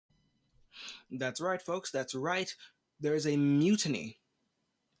That's right, folks. That's right. There's a mutiny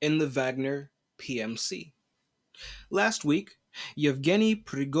in the Wagner PMC. Last week, Yevgeny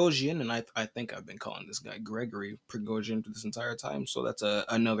Prigozhin, and I think I've been calling this guy Gregory Prigozhin for this entire time, so that's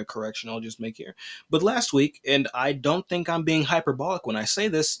another correction I'll just make here. But last week, and I don't think I'm being hyperbolic when I say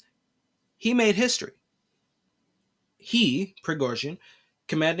this, he made history. He, Prigozhin,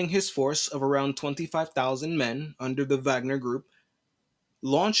 commanding his force of around 25,000 men under the Wagner Group,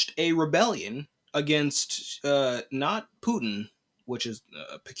 launched a rebellion against not Putin, which is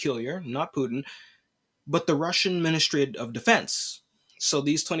peculiar, not Putin, but the Russian Ministry of Defense. So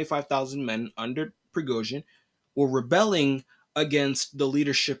these 25,000 men under Prigozhin were rebelling against the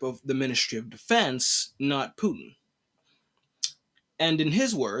leadership of the Ministry of Defense, not Putin. And in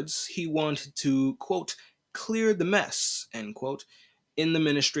his words, he wanted to, quote, clear the mess, end quote, in the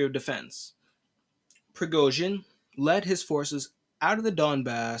Ministry of Defense. Prigozhin led his forces out of the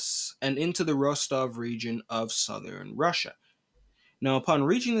Donbass and into the Rostov region of southern Russia. Now, upon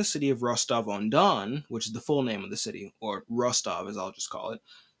reaching the city of Rostov on Don, which is the full name of the city, or Rostov as I'll just call it,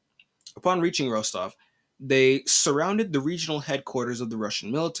 upon reaching Rostov, they surrounded the regional headquarters of the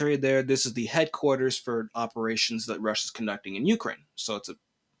Russian military there. This is the headquarters for operations that Russia is conducting in Ukraine. So it's a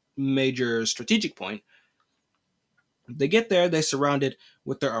major strategic point. They get there, they surround it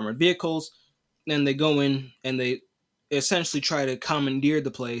with their armored vehicles, and they go in and they essentially try to commandeer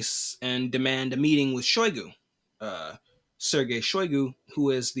the place and demand a meeting with Shoigu, uh, Sergei Shoigu, who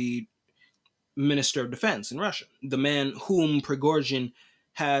is the Minister of Defense in Russia, the man whom Prigozhin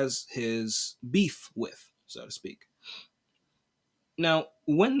has his beef with, so to speak. Now,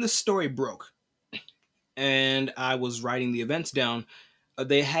 when the story broke and I was writing the events down,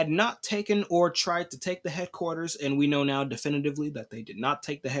 they had not taken or tried to take the headquarters, and we know now definitively that they did not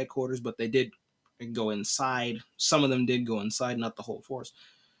take the headquarters, but they did go inside. Some of them did go inside, not the whole force,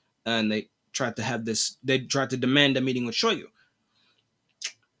 and they tried to have this. They tried to demand a meeting with Shoigu,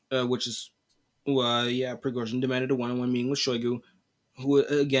 which is, yeah, Prigozhin demanded a one-on-one meeting with Shoigu, who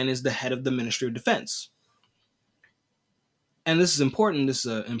again is the head of the Ministry of Defense. And this is important. This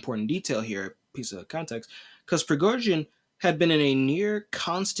is an important detail here, piece of context, because Prigozhin had been in a near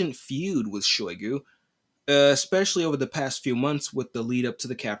constant feud with Shoigu, especially over the past few months with the lead up to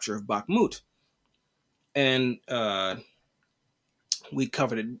the capture of Bakhmut. And we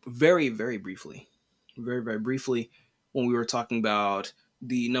covered it very, very briefly when we were talking about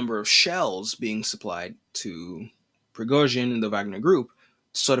the number of shells being supplied to Prigozhin and the Wagner Group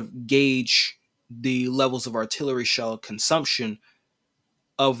to sort of gauge the levels of artillery shell consumption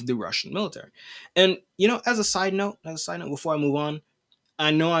of the Russian military. And as a side note, before I move on,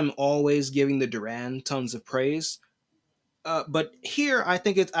 I know I'm always giving the Duran tons of praise, but here I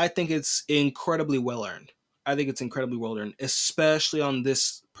think it's incredibly well earned. I think it's incredibly well earned, especially on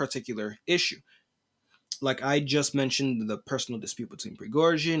this particular issue. Like I just mentioned, the personal dispute between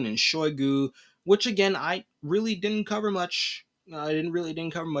Prigozhin and Shoigu, which again I really didn't cover much. I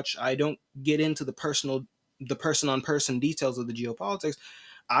didn't cover much. I don't get into the person on person details of the geopolitics.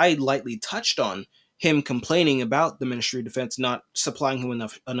 I lightly touched on him complaining about the Ministry of Defense not supplying him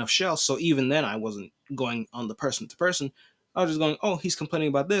enough shells. So even then, I wasn't going on the person to person. I was just going, oh, he's complaining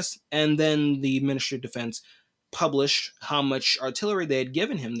about this, and then the Ministry of Defense published how much artillery they had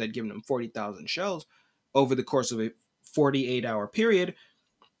given him. They'd given him 40,000 shells over the course of a 48-hour period,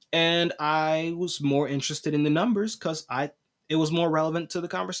 and I was more interested in the numbers because I it was more relevant to the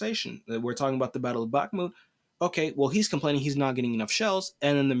conversation. We're talking about the Battle of Bakhmut. Okay, well, he's complaining he's not getting enough shells,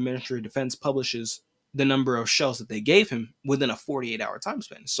 and then the Ministry of Defense publishes the number of shells that they gave him within a 48-hour time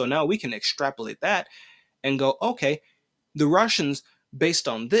span. So now we can extrapolate that and go, okay, the Russians, based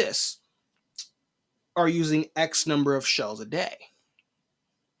on this, are using X number of shells a day.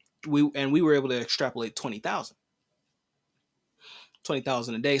 We were able to extrapolate 20,000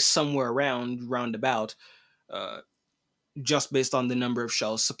 a day, somewhere around roundabout, uh, just based on the number of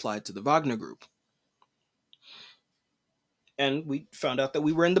shells supplied to the Wagner Group. And we found out that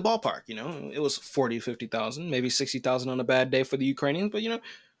we were in the ballpark. It was 40, 50,000, maybe 60,000 on a bad day for the Ukrainians. But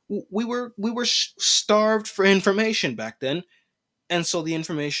we were starved for information back then, and so the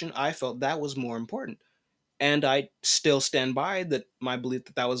information, I felt that was more important. And I still stand by that my belief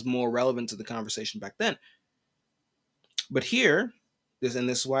that that was more relevant to the conversation back then. But here, this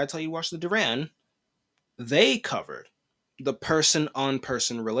is why I tell you watch the Duran. They covered the person on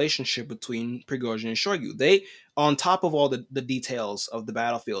person relationship between Prigozhin and Shoigu. They, on top of all the details of the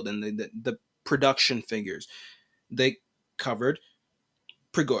battlefield and the production figures, they covered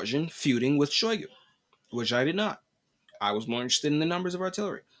Prigozhin feuding with Shoigu, which I did not. I was more interested in the numbers of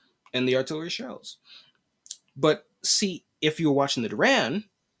artillery and the artillery shells. But see, if you were watching the Duran,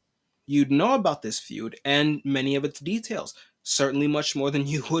 You'd know about this feud and many of its details, certainly much more than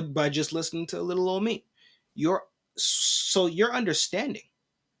you would by just listening to little old me. Your understanding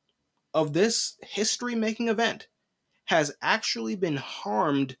of this history-making event has actually been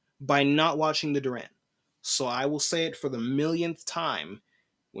harmed by not watching the Duran. So I will say it for the millionth time.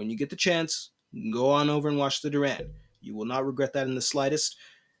 When you get the chance, go on over and watch the Duran. You will not regret that in the slightest.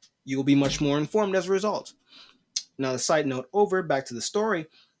 You will be much more informed as a result. Now, the side note over, back to the story.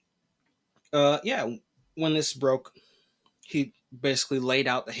 Yeah, when this broke, he basically laid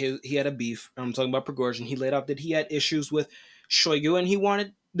out that he had a beef. I'm talking about Prigozhin. He laid out that he had issues with Shoigu and he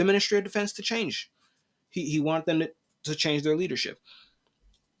wanted the Ministry of Defense to change. He wanted them to change their leadership.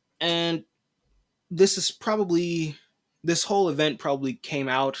 And this is probably, this whole event probably came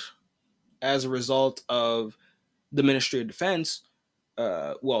out as a result of the Ministry of Defense,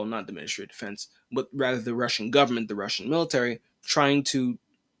 well, not the Ministry of Defense, but rather the Russian government, the Russian military, trying to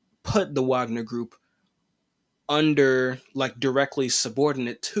put the Wagner group under, like, directly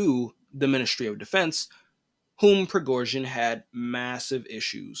subordinate to the Ministry of Defense, whom Prigozhin had massive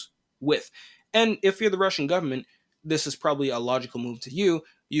issues with. And if you're the Russian government, this is probably a logical move to you.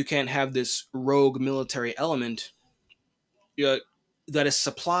 You can't have this rogue military element uh, that is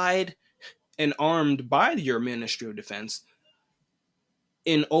supplied and armed by your Ministry of Defense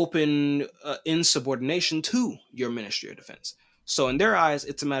in open insubordination to your Ministry of Defense. So in their eyes,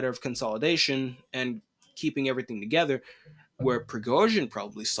 it's a matter of consolidation and keeping everything together, where Prigozhin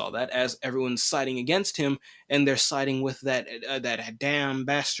probably saw that as everyone's siding against him and they're siding with that damn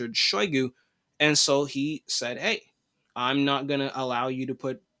bastard Shoigu, and so he said, "Hey, I'm not gonna allow you to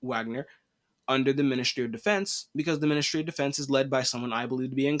put Wagner under the Ministry of Defense because the Ministry of Defense is led by someone I believe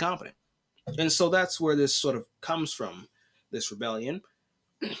to be incompetent." And so that's where this sort of comes from, this rebellion,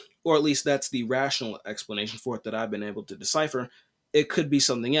 or at least that's the rational explanation for it that I've been able to decipher. It could be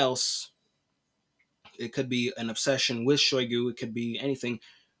something else. It could be an obsession with Shoigu. It could be anything.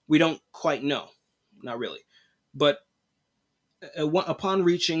 We don't quite know. Not really. But upon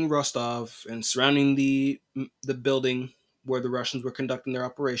reaching Rostov and surrounding the building where the Russians were conducting their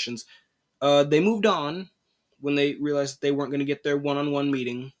operations, they moved on when they realized that they weren't going to get their one-on-one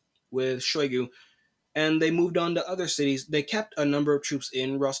meeting with Shoigu, and they moved on to other cities. They kept a number of troops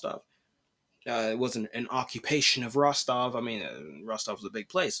in Rostov. It wasn't an occupation of Rostov. I mean, Rostov's a big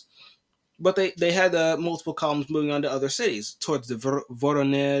place. But they had multiple columns moving on to other cities, towards the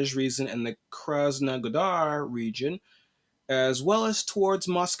Voronezh region and the Krasnodar region, as well as towards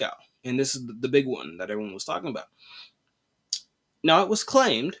Moscow. And this is the big one that everyone was talking about. Now, it was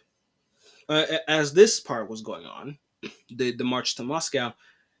claimed, as this part was going on, the march to Moscow,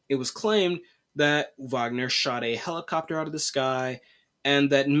 it was claimed that Wagner shot a helicopter out of the sky and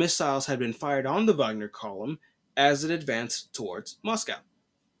that missiles had been fired on the Wagner column as it advanced towards Moscow.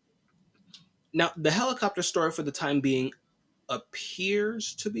 Now, the helicopter story for the time being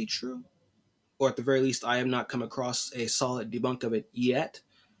appears to be true, or at the very least, I have not come across a solid debunk of it yet.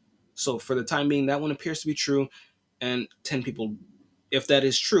 So, for the time being, that one appears to be true, and 10 people, if that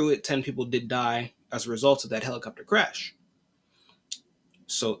is true, 10 people did die as a result of that helicopter crash.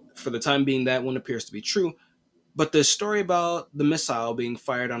 So, for the time being, that one appears to be true. But the story about the missile being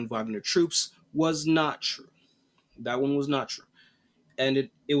fired on Wagner troops was not true. That one was not true. And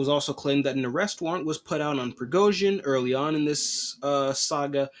it was also claimed that an arrest warrant was put out on Prigozhin early on in this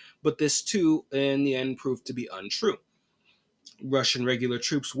saga, but this too, in the end, proved to be untrue. Russian regular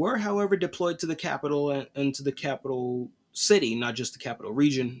troops were, however, deployed to the capital and to the capital city, not just the capital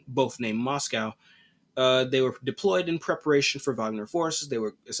region, both named Moscow. They were deployed in preparation for Wagner forces. They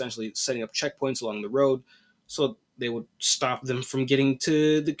were essentially setting up checkpoints along the road so they would stop them from getting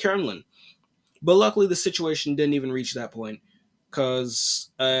to the Kremlin. But luckily, the situation didn't even reach that point because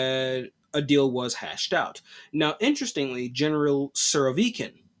a deal was hashed out. Now, interestingly, General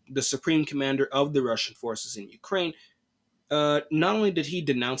Surovikin, the supreme commander of the Russian forces in Ukraine, not only did he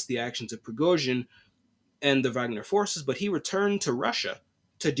denounce the actions of Prigozhin and the Wagner forces, but he returned to Russia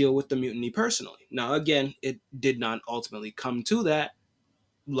to deal with the mutiny personally. Now, again, it did not ultimately come to that.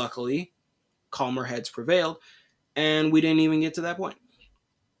 Luckily, calmer heads prevailed, and we didn't even get to that point.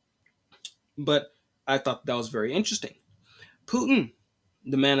 But I thought that was very interesting. Putin,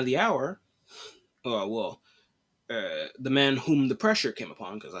 the man of the hour, the man whom the pressure came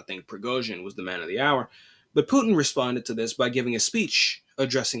upon, because I think Prigozhin was the man of the hour, but Putin responded to this by giving a speech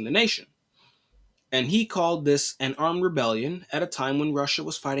addressing the nation. And he called this an armed rebellion at a time when Russia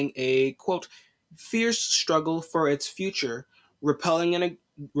was fighting a, quote, fierce struggle for its future, repelling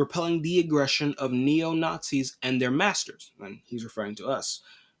the aggression of neo-Nazis and their masters. And he's referring to us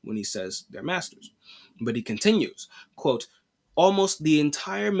when he says their masters. But he continues, quote, Almost the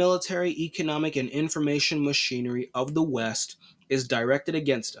entire military, economic, and information machinery of the West is directed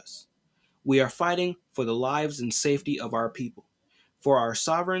against us. We are fighting for the lives and safety of our people, for our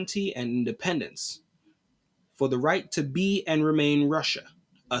sovereignty and independence, for the right to be and remain Russia,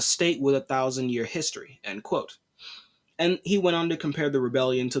 a state with a thousand-year history, end quote. And he went on to compare the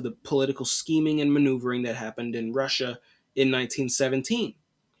rebellion to the political scheming and maneuvering that happened in Russia in 1917.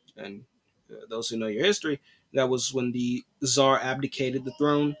 And those who know your history, that was when the Tsar abdicated the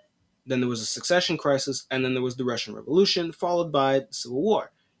throne. Then there was a succession crisis, and then there was the Russian Revolution, followed by the Civil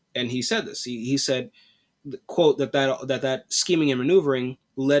War. And he said this. He said, quote, that scheming and maneuvering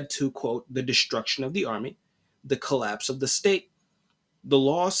led to, quote, the destruction of the army, the collapse of the state, the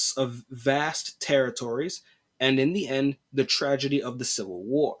loss of vast territories, and in the end, the tragedy of the Civil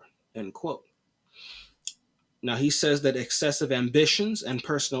War, end quote. Now, he says that excessive ambitions and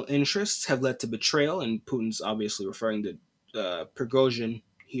personal interests have led to betrayal, and Putin's obviously referring to Prigozhin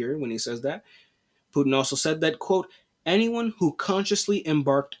here when he says that. Putin also said that, quote, anyone who consciously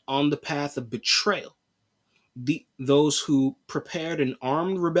embarked on the path of betrayal, those who prepared an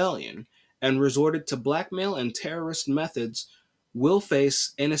armed rebellion and resorted to blackmail and terrorist methods, will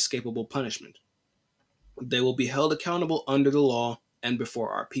face inescapable punishment. They will be held accountable under the law and before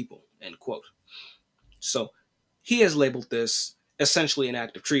our people, end quote. So he has labeled this essentially an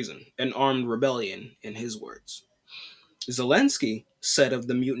act of treason, an armed rebellion, in his words. Zelensky said of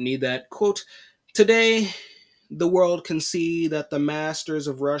the mutiny that, quote, today the world can see that the masters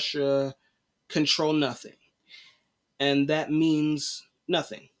of Russia control nothing, and that means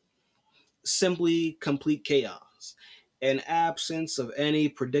nothing. Simply complete chaos, an absence of any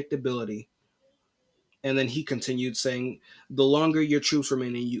predictability. And then he continued saying, the longer your troops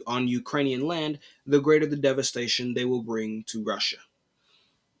remain on Ukrainian land, the greater the devastation they will bring to Russia.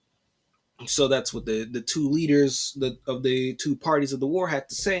 So that's what the two leaders of the two parties of the war had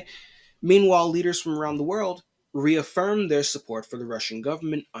to say. Meanwhile, leaders from around the world reaffirmed their support for the Russian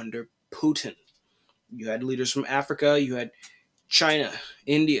government under Putin. You had leaders from Africa, you had China,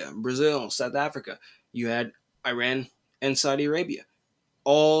 India, Brazil, South Africa, you had Iran and Saudi Arabia,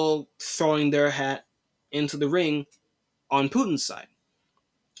 all throwing their hat into the ring on Putin's side,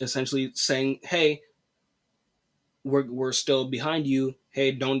 essentially saying, "Hey, we're still behind you.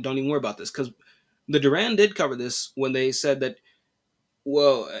 Hey, don't even worry about this." Because the Duran did cover this when they said that,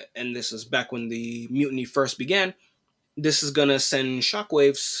 well, and this is back when the mutiny first began. This is gonna send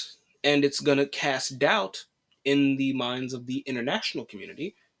shockwaves, and it's gonna cast doubt in the minds of the international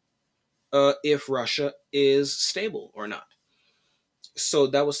community if Russia is stable or not. So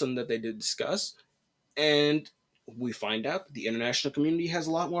that was something that they did discuss, and we find out that the international community has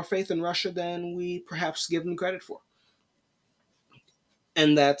a lot more faith in Russia than we perhaps give them credit for.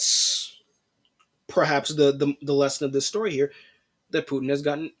 And that's perhaps the lesson of this story here, that Putin has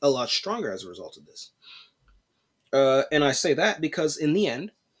gotten a lot stronger as a result of this. And I say that because in the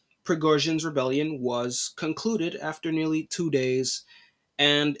end, Prigozhin's rebellion was concluded after nearly 2 days,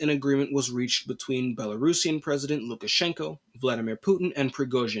 and an agreement was reached between Belarusian President Lukashenko, Vladimir Putin, and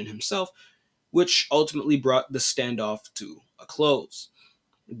Prigozhin himself, which ultimately brought the standoff to a close.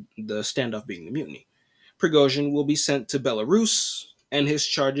 The standoff being the mutiny. Prigozhin will be sent to Belarus, and his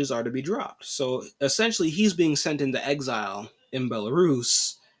charges are to be dropped. So essentially, he's being sent into exile in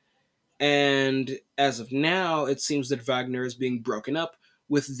Belarus. And as of now, it seems that Wagner is being broken up,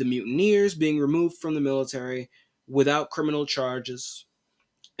 with the mutineers being removed from the military without criminal charges,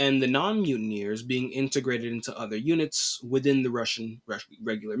 and the non-mutineers being integrated into other units within the Russian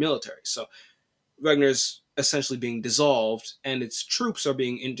regular military. So Wagner's essentially being dissolved, and its troops are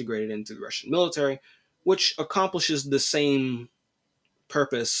being integrated into the Russian military, which accomplishes the same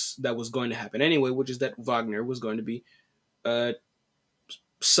purpose that was going to happen anyway, which is that Wagner was going to be uh,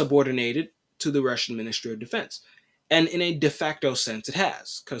 subordinated to the Russian Ministry of Defense. And in a de facto sense, it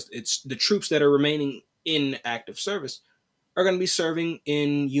has, because it's the troops that are remaining in active service are going to be serving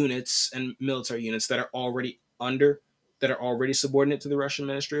in units and military units that are already subordinate to the Russian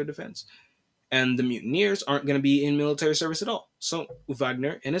Ministry of Defense. And the mutineers aren't going to be in military service at all. So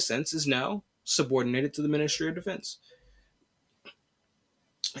Wagner, in a sense, is now subordinated to the Ministry of Defense.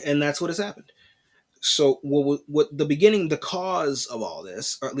 And that's what has happened. So what the beginning, the cause of all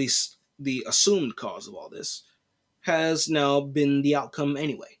this, or at least the assumed cause of all this, has now been the outcome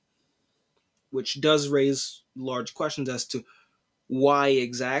anyway, which does raise large questions as to why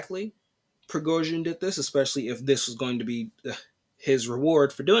exactly Prigozhin did this, especially if this was going to be his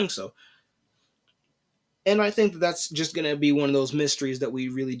reward for doing so. And I think that's just going to be one of those mysteries that we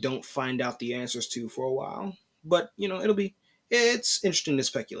really don't find out the answers to for a while. But, it's interesting to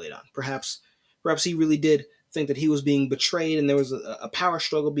speculate on. Perhaps he really did think that he was being betrayed and there was a power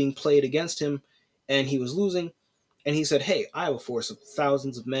struggle being played against him and he was losing. And he said, hey, I have a force of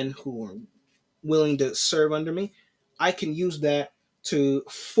thousands of men who are willing to serve under me. I can use that to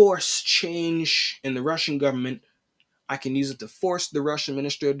force change in the Russian government. I can use it to force the Russian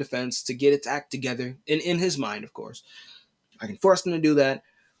Ministry of Defense to get its act together, in his mind, of course. I can force them to do that.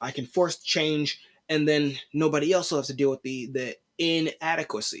 I can force change, and then nobody else will have to deal with the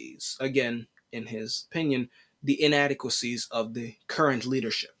inadequacies. Again, in his opinion, the inadequacies of the current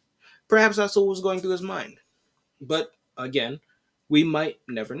leadership. Perhaps that's what was going through his mind. But again, we might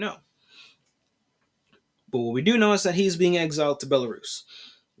never know. But what we do know is that he's being exiled to Belarus.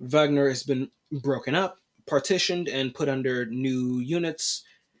 Wagner has been broken up, partitioned, and put under new units,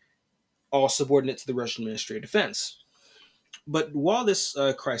 all subordinate to the Russian Ministry of Defense. But while this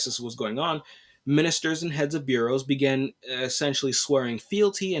crisis was going on, ministers and heads of bureaus began essentially swearing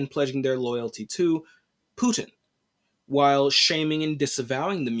fealty and pledging their loyalty to Putin, while shaming and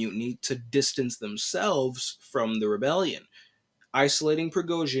disavowing the mutiny to distance themselves from the rebellion, isolating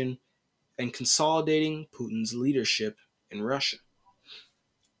Prigozhin and consolidating Putin's leadership in Russia.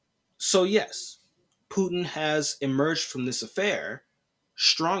 So, yes, Putin has emerged from this affair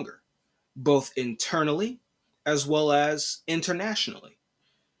stronger, both internally as well as internationally.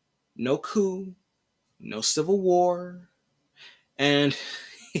 No coup, no civil war, and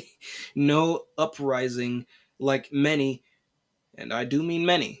no uprising like many, and I do mean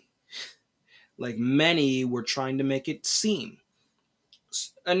many, like many were trying to make it seem.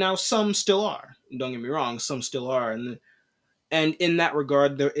 And now some still are. Don't get me wrong, some still are. And in that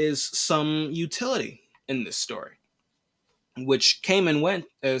regard, there is some utility in this story, which came and went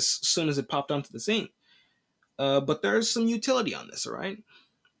as soon as it popped onto the scene. But there is some utility on this, all right?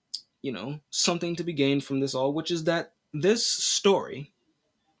 Something to be gained from this all, which is that this story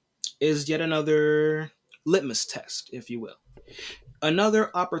is yet another litmus test, if you will.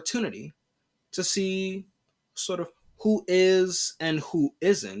 Another opportunity to see sort of who is and who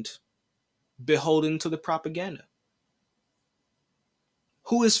isn't beholden to the propaganda.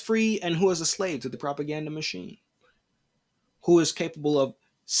 Who is free and who is a slave to the propaganda machine. Who is capable of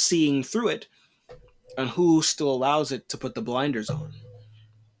seeing through it and who still allows it to put the blinders on.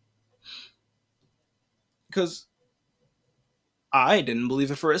 Because I didn't believe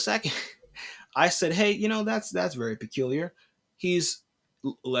it for a second. I said, hey, that's very peculiar. He's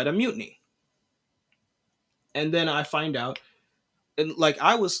led a mutiny. And then I find out, and like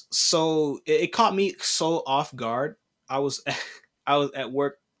I was so it caught me so off guard. I was I was at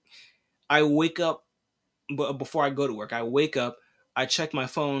work. I wake up, but before I go to work, I wake up, I check my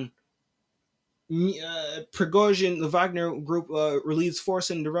phone. Prigozhin, the Wagner group, leads force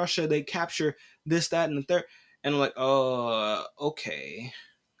into Russia. They capture this, that, and the third. And I'm like, oh, okay.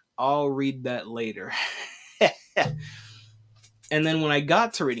 I'll read that later. And then when I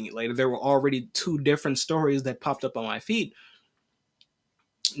got to reading it later, there were already two different stories that popped up on my feed.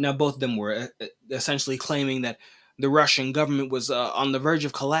 Now, both of them were essentially claiming that the Russian government was on the verge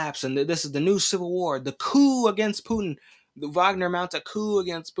of collapse, and this is the new civil war, the coup against Putin. The Wagner mounts a coup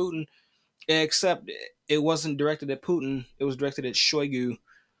against Putin, except it wasn't directed at Putin. It was directed at Shoigu,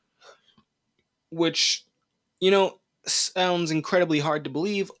 which, sounds incredibly hard to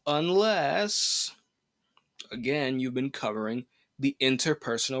believe unless, again, you've been covering the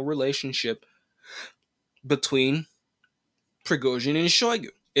interpersonal relationship between Prigozhin and Shoigu.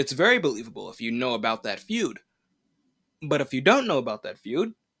 It's very believable if you know about that feud. But if you don't know about that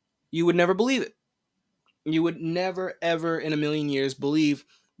feud, you would never believe it. You would never, ever in a million years believe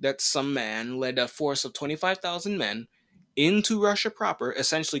that some man led a force of 25,000 men into Russia proper,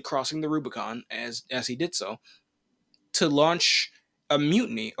 essentially crossing the Rubicon as he did so, to launch a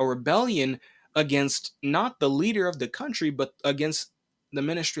mutiny, a rebellion against not the leader of the country, but against the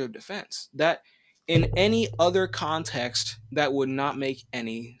Ministry of Defense. That in any other context, that would not make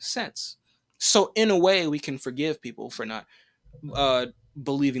any sense. So in a way, we can forgive people for not uh,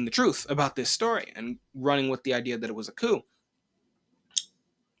 believing the truth about this story and running with the idea that it was a coup.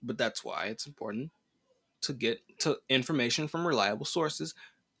 But that's why it's important to get to information from reliable sources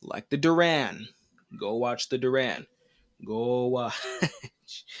like the Duran. Go watch the Duran. Go watch.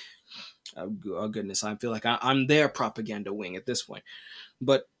 Oh goodness, I feel like I'm their propaganda wing at this point.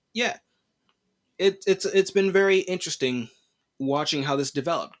 But yeah, it's been very interesting watching how this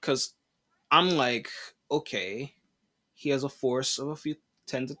developed because I'm like, okay, he has a force of a few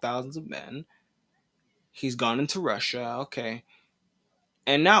tens of thousands of men. He's gone into Russia, okay,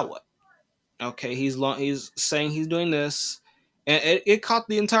 and now what? Okay, he's saying he's doing this, and it caught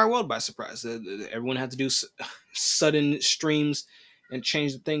the entire world by surprise. Everyone had to do sudden streams and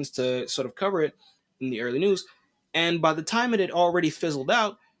change the things to sort of cover it. in the early news. And by the time it had already fizzled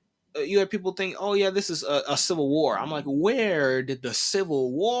out, you had people think, oh yeah, this is a civil war. I'm like, where did the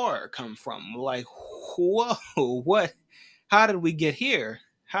civil war come from? Like, whoa, what? How did we get here?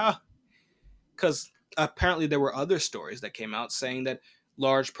 How? Because apparently there were other stories that came out saying that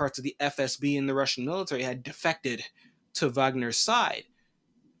large parts of the FSB and the Russian military had defected to Wagner's side,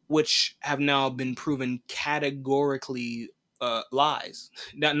 which have now been proven categorically lies.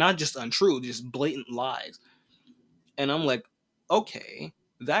 Not just untrue, just blatant lies. And I'm like, okay,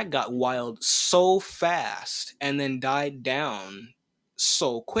 that got wild so fast and then died down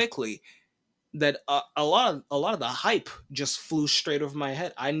so quickly that a lot of the hype just flew straight over my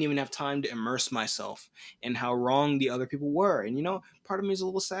head. I didn't even have time to immerse myself in how wrong the other people were, and part of me is a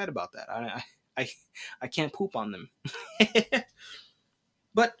little sad about that. I, I can't poop on them,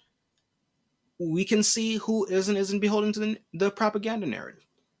 but we can see who is and isn't beholden to the propaganda narrative,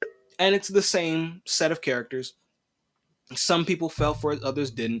 and it's the same set of characters. Some people fell for it,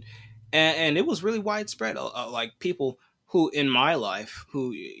 others didn't, and it was really widespread. Like people who in my life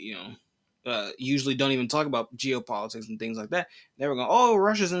who usually don't even talk about geopolitics and things like that. They were going, "Oh,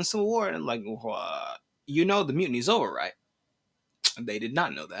 Russia's in civil war," and like, the mutiny's over, right? They did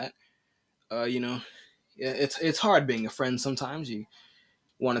not know that. Yeah, it's hard being a friend sometimes. You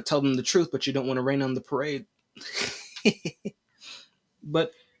want to tell them the truth, but you don't want to rain on the parade.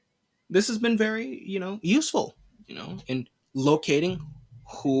 But this has been very, useful, in locating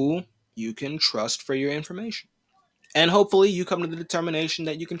who you can trust for your information. And hopefully you come to the determination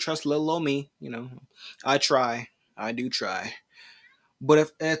that you can trust little old me. I try. I do try. But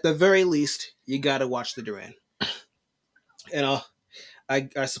if at the very least, you gotta watch the Duran. And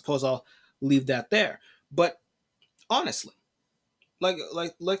I suppose I'll leave that there. But honestly,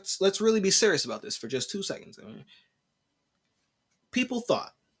 let's really be serious about this for just 2 seconds. I mean, people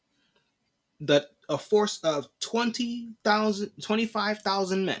thought that a force of 20,000,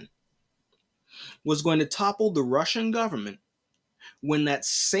 25,000 men was going to topple the Russian government when that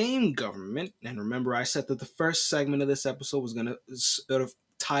same government, and remember I said that the first segment of this episode was going to sort of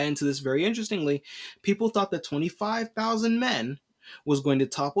tie into this very interestingly, people thought that 25,000 men was going to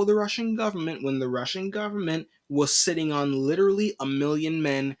topple the Russian government when the Russian government was sitting on literally 1 million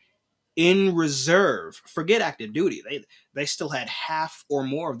men in reserve. Forget active duty. They still had half or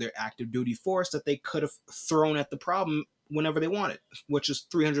more of their active duty force that they could have thrown at the problem whenever they wanted, which is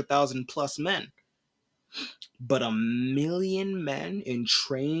 300,000 plus men. But 1 million men in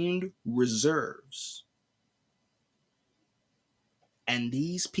trained reserves. And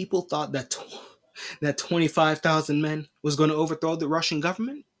these people thought that 25,000 men was going to overthrow the Russian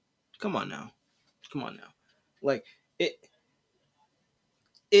government? Come on now. Come on now. Like, it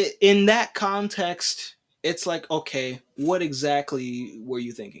in that context, it's like, okay, what exactly were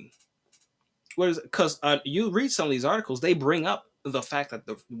you thinking? What is it? Because you read some of these articles, they bring up the fact that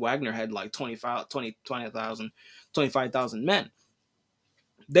the Wagner had like 25,000 men.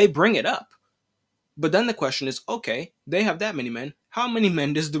 They bring it up. But then the question is, okay, they have that many men. How many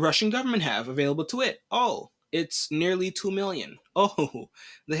men does the Russian government have available to it? Oh, it's nearly 2 million. Oh,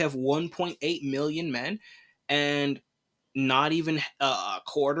 they have 1.8 million men, and not even a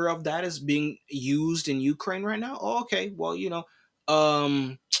quarter of that is being used in Ukraine right now. Oh, okay, well,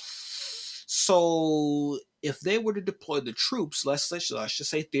 so if they were to deploy the troops, let's just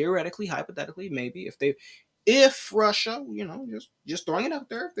say theoretically, hypothetically, maybe if Russia, just throwing it out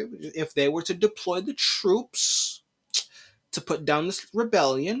there, if they were to deploy the troops to put down this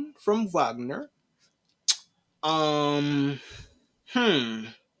rebellion from Wagner, um, hmm,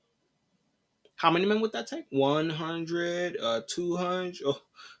 how many men would that take? 100, 200.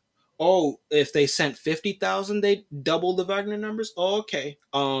 Oh, if they sent 50,000, they double the Wagner numbers. Oh, okay.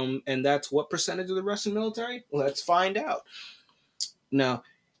 And that's what percentage of the Russian military? Let's find out. Now,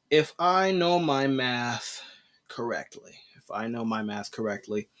 if I know my math correctly,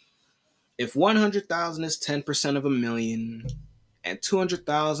 if 100,000 is 10% of 1 million, and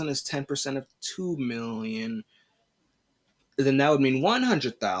 200,000 is 10% of 2 million, then that would mean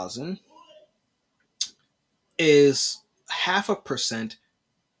 100,000 is half a percent,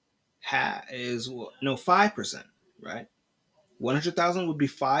 is no 5%, right? 100,000 would be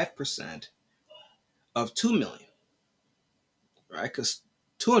 5% of 2 million, right? Because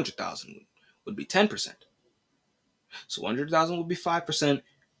 200,000 would be 10%. So 100,000 would be 5%,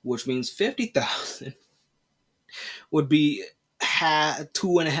 which means 50,000 would be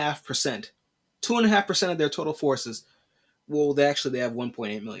 2.5%. 2.5% of their total forces. Well, they have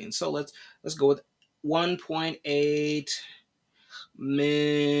 1.8 million. So let's go with 1.8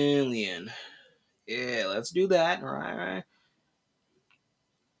 million. Yeah, let's do that. All right.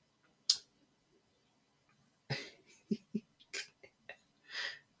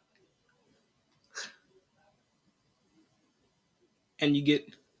 and you get,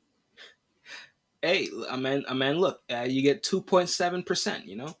 hey, I mean, look, you get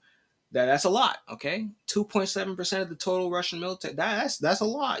 2.7%. That's a lot. Okay, 2.7% of the total Russian military. That's a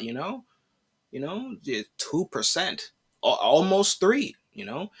lot. 2%, almost three.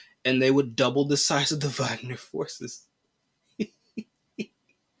 And they would double the size of the Wagner forces.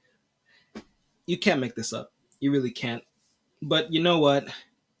 You can't make this up. You really can't. But you know what?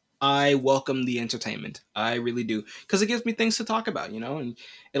 I welcome the entertainment. I really do, because it gives me things to talk about. And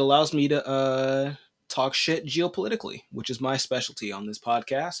it allows me to talk shit geopolitically, which is my specialty on this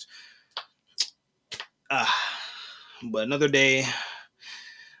podcast. Ah, but another day,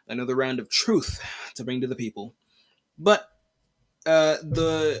 another round of truth to bring to the people. But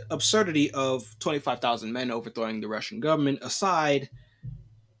the absurdity of 25,000 men overthrowing the Russian government aside,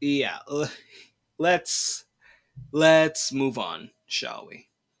 yeah, let's move on, shall we?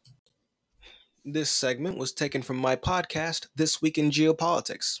 This segment was taken from my podcast, This Week in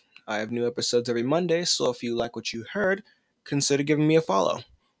Geopolitics. I have new episodes every Monday, so if you like what you heard, consider giving me a follow.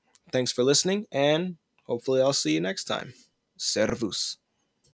 Thanks for listening, and hopefully I'll see you next time. Servus.